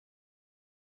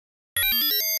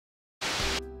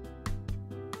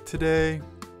Today,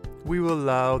 we will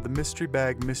allow the mystery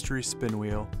bag mystery spin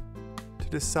wheel to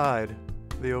decide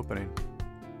the opening.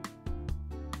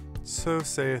 So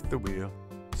saith the wheel,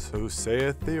 so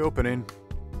saith the opening.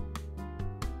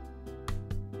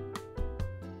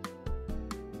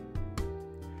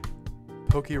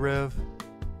 PokeRev,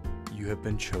 you have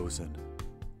been chosen.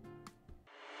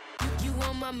 You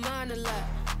on my mind a lot.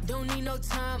 Don't need no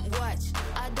time watch.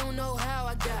 I don't know how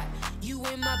I got you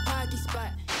in my pocket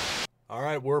spot. All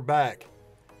right, we're back.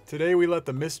 Today we let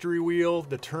the mystery wheel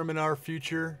determine our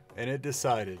future, and it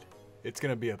decided it's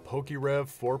gonna be a PokeRev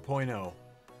 4.0.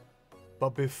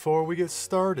 But before we get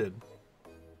started,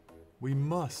 we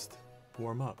must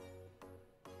warm up.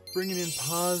 Bringing in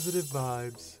positive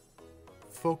vibes,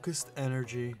 focused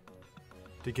energy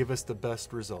to give us the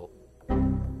best result.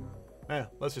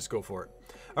 Let's just go for it.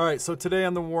 All right, so today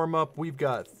on the warm up, we've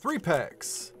got 3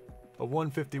 packs of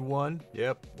 151.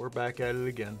 Yep, we're back at it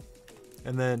again.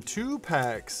 And then 2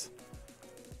 packs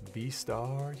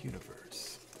V-Star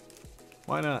Universe.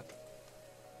 Why not?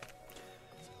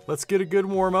 Let's get a good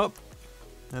warm up,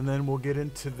 and then we'll get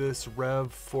into this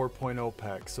Rev 4.0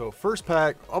 pack. So first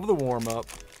pack of the warm up.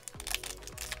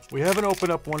 We haven't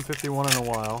opened up 151 in a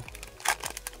while,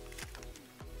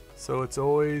 so it's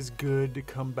always good to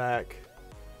come back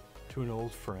to an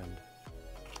old friend.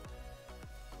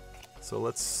 So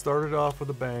let's start it off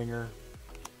with a banger.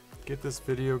 Get this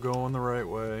video going the right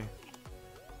way.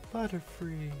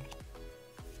 Butterfree.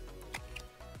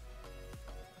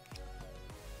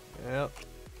 Yep.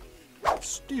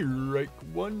 Strike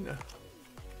 1.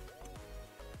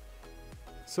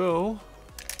 So,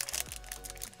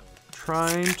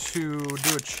 trying to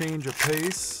do a change of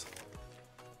pace.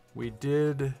 We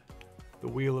did the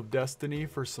Wheel of Destiny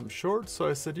for some shorts, so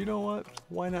I said, you know what?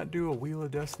 Why not do a Wheel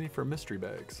of Destiny for mystery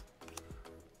bags?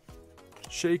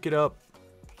 Shake it up.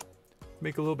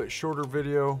 Make a little bit shorter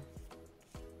video.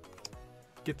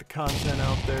 Get the content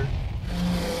out there.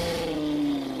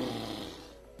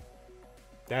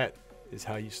 That is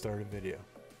how you start a video.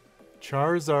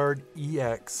 Charizard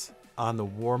EX on the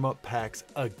warm-up packs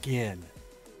again.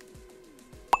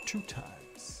 2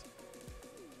 times.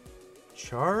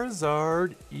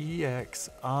 Charizard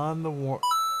EX on the warm...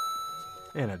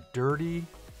 And a dirty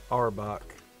Arbok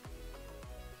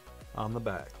on the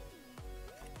back.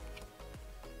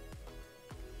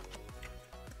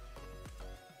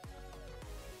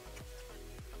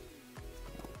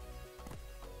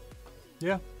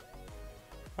 Yeah,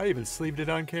 I even sleeved it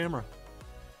on camera.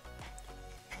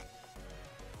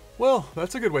 Well,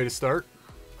 that's a good way to start.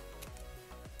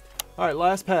 All right,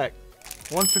 last pack,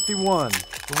 151,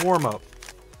 the warm-up.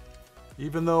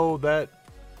 Even though that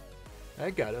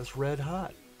got us red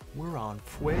hot. We're on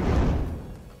fuego.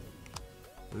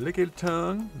 Liquid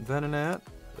Tongue, Venonat,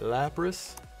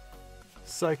 Lapras,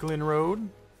 Cycling Road,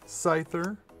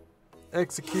 Scyther,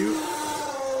 Execute.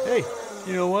 Hey,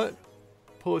 you know what?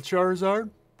 Pull a Charizard,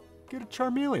 get a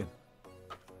Charmeleon.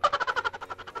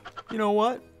 You know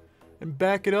what? And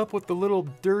back it up with the little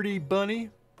dirty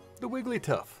bunny, the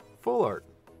Wigglytuff, full art.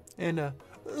 And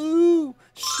ooh,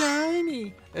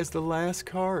 shiny as the last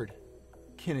card.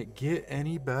 Can it get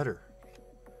any better?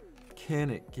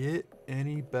 Can it get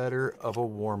any better of a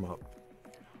warm-up?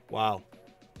 Wow,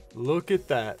 look at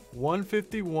that.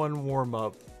 151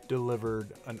 warm-up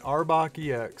delivered an Arbok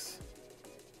EX,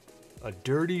 a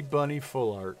Dirty Bunny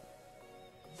full art,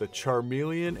 the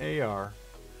Charmeleon AR,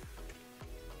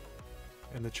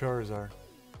 and the Charizard.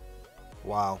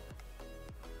 Wow.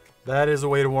 That is a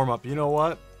way to warm up. You know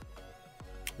what?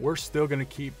 We're still going to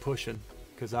keep pushing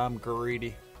because I'm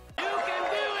greedy. You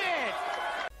can do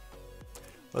it!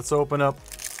 Let's open up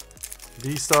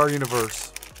V-Star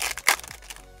Universe.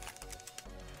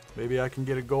 Maybe I can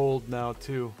get a gold now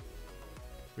too.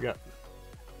 We got...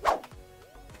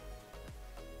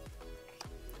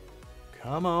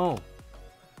 Come on.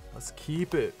 Let's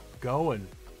keep it going.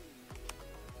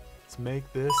 Let's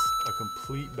make this a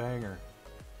complete banger.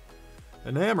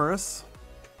 Enamorous.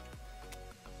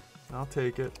 I'll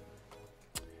take it.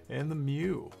 And the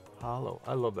Mew. Hollow.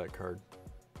 I love that card.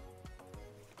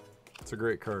 It's a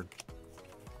great card.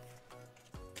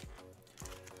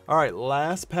 Alright,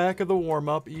 last pack of the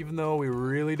warm-up, even though we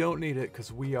really don't need it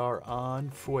because we are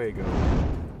on fuego.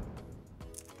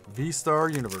 V-Star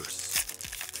Universe.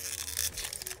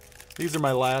 These are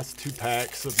my last 2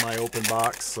 packs of my open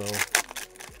box, so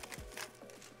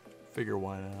figure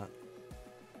why not.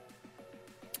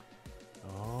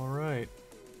 All right,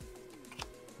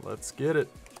 let's get it.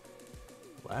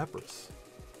 Lapras,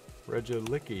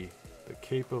 Regieleki, the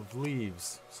Cape of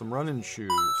Leaves, some running shoes.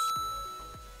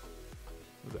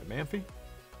 Was that Manphy?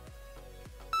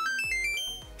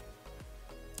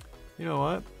 You know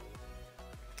what?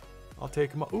 I'll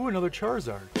take them all. Ooh, another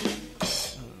Charizard.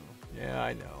 Oh, yeah,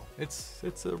 I know.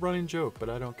 It's a running joke, but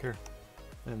I don't care.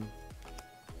 And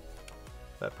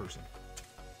that person.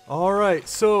 All right,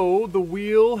 so the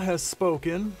wheel has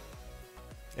spoken,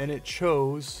 and it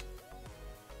chose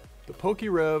the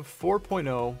PokeRev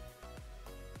 4.0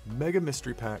 Mega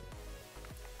Mystery Pack.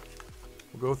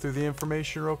 We'll go through the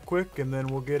information real quick, and then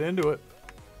we'll get into it.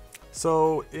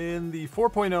 So in the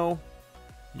 4.0,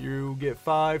 you get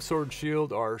 5 Sword and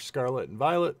Shield or Scarlet and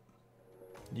Violet.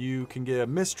 You can get a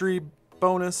mystery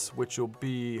bonus, which will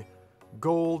be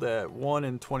gold at 1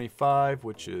 in 25,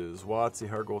 which is WotC,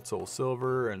 Heart Gold, Soul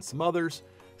Silver, and some others.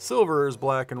 Silver is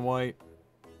black and white.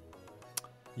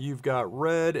 You've got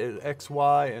red at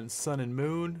XY and Sun and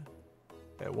Moon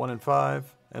at 1 in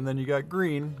 5. And then you got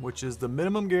green, which is the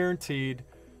minimum guaranteed,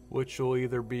 which will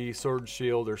either be Sword and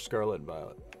Shield or Scarlet and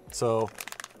Violet. So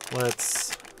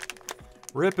let's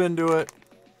rip into it.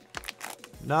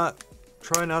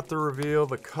 Try not to reveal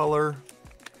the color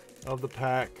of the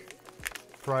pack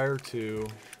prior to,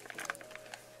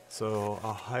 so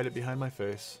I'll hide it behind my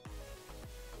face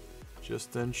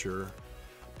just to ensure.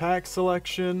 Pack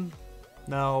selection.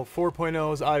 Now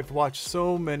 4.0s, I've watched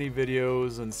so many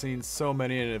videos and seen so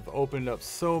many and have opened up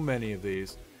so many of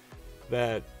these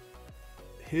that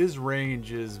his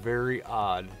range is very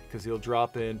odd because he'll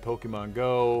drop in Pokemon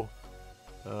Go,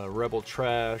 Rebel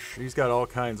Trash. He's got all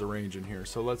kinds of range in here.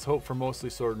 So let's hope for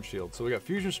mostly Sword and Shield. So we got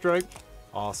Fusion Strike,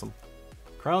 awesome.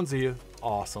 Crown Zia,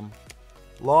 awesome.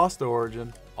 Lost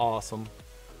Origin, awesome.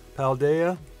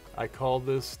 Paldea, I call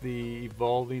this the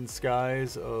Evolving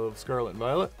Skies of Scarlet and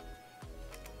Violet.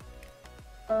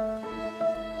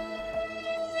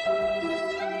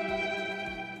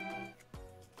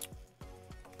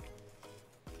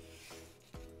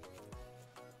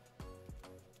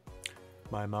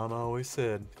 My mama always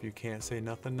said, if you can't say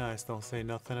nothing nice, don't say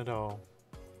nothing at all.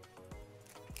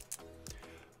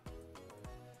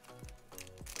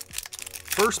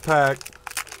 First pack,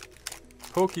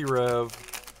 PokeRev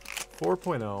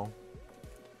 4.0.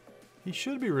 He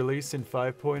should be releasing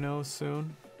 5.0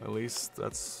 soon. At least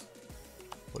that's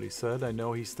what he said. I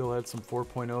know he still had some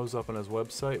 4.0s up on his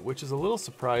website, which is a little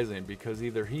surprising because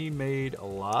either he made a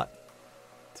lot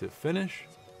to finish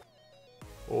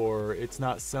or it's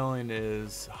not selling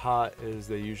as hot as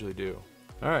they usually do.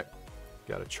 All right,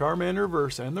 got a Charmander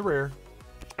reverse and the rare.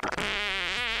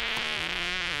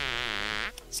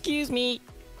 Excuse me.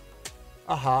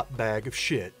 A hot bag of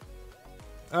shit.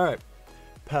 All right,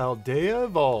 Paldea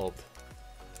Evolved.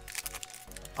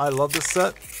 I love this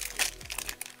set.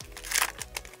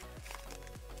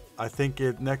 I think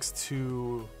it next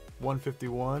to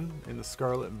 151 in the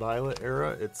Scarlet and Violet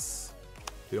era, it's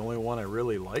the only one I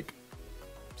really like.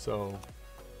 So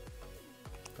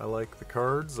I like the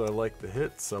cards, I like the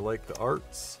hits, I like the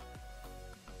arts.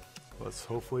 Let's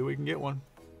hopefully we can get one.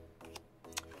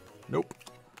 Nope.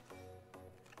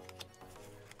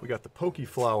 We got the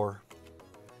Pokeflower.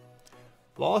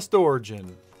 Lost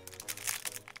Origin.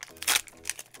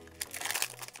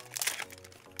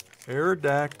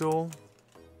 Aerodactyl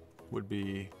would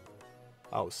be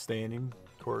outstanding.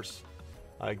 Of course,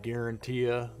 I guarantee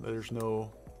you there's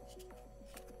no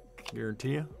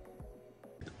guarantee.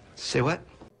 Say what?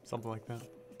 Something like that.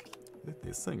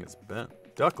 This thing is bent.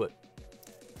 Ducklet.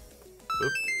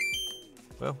 Oop.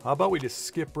 Well, how about we just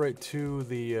skip right to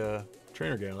the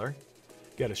trainer gallery.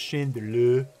 Got a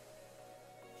Chandelure.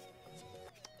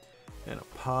 And a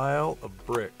pile of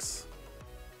bricks.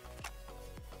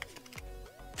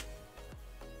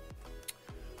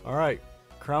 Alright,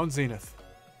 Crown Zenith.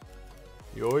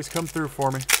 You always come through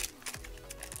for me.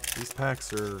 These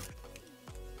packs are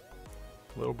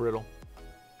a little brittle.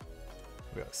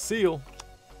 We got Seal,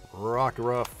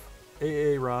 Rockruff,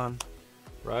 Aaron,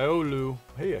 Riolu.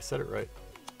 Hey, I said it right.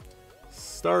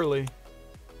 Starly.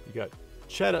 You got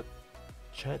Chatot,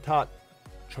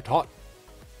 Chatot,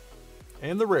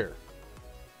 and the rare.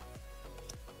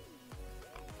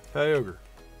 Kyogre.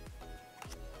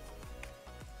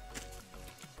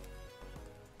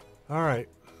 Alright,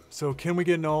 so can we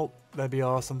get an alt? That'd be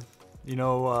awesome. You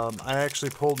know, I actually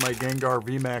pulled my Gengar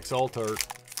VMAX alt art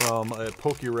from a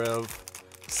PokeRev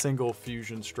single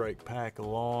Fusion Strike pack a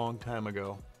long time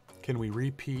ago. Can we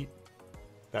repeat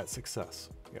that success?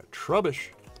 We got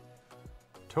Trubbish,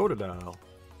 Totodile,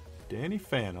 Danny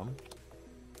Phantom,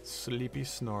 Sleepy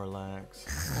Snorlax.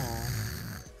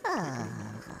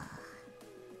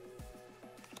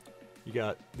 You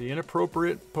got the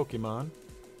inappropriate Pokemon,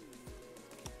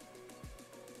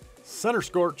 Center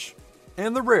Scorch,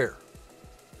 and the rare.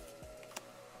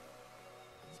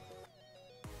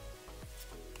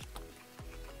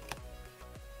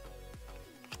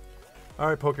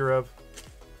 Alright, PokeRev.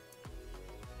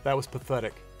 That was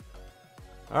pathetic.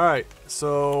 Alright,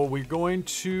 so we're going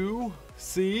to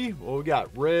see what we got.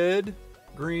 Red,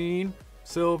 green,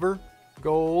 silver,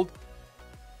 gold,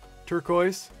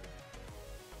 turquoise.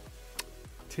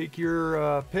 Take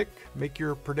your pick, make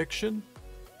your prediction.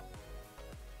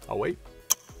 I'll wait.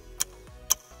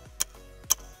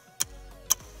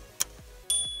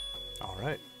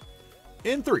 Alright.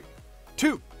 In 3,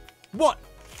 2, 1.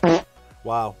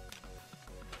 Wow.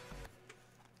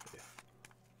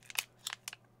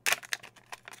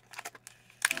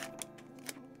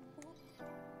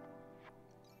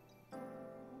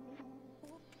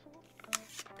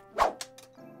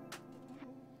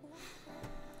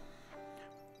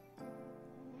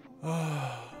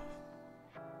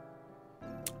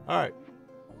 Alright.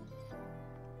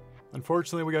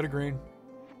 Unfortunately, we got a green.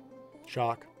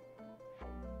 Shock.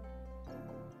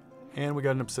 And we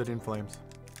got an obsidian flames.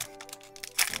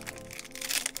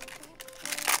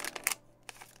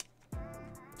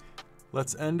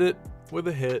 Let's end it with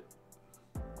a hit.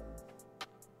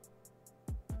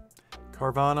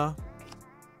 Carvana.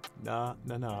 Nah.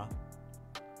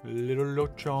 Little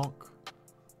Lochonk.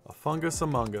 A fungus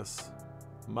among us.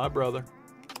 My brother.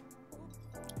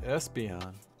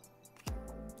 Espeon.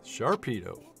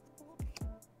 Sharpedo.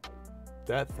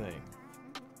 That thing.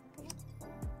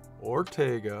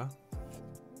 Ortega.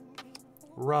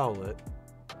 Rowlet.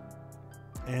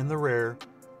 And the rare.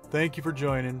 Thank you for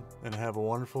joining and have a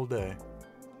wonderful day.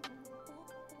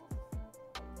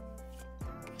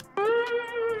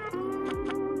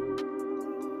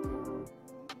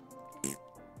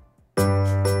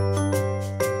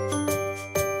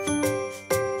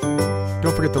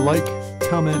 Don't forget to like,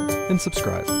 comment, and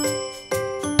subscribe.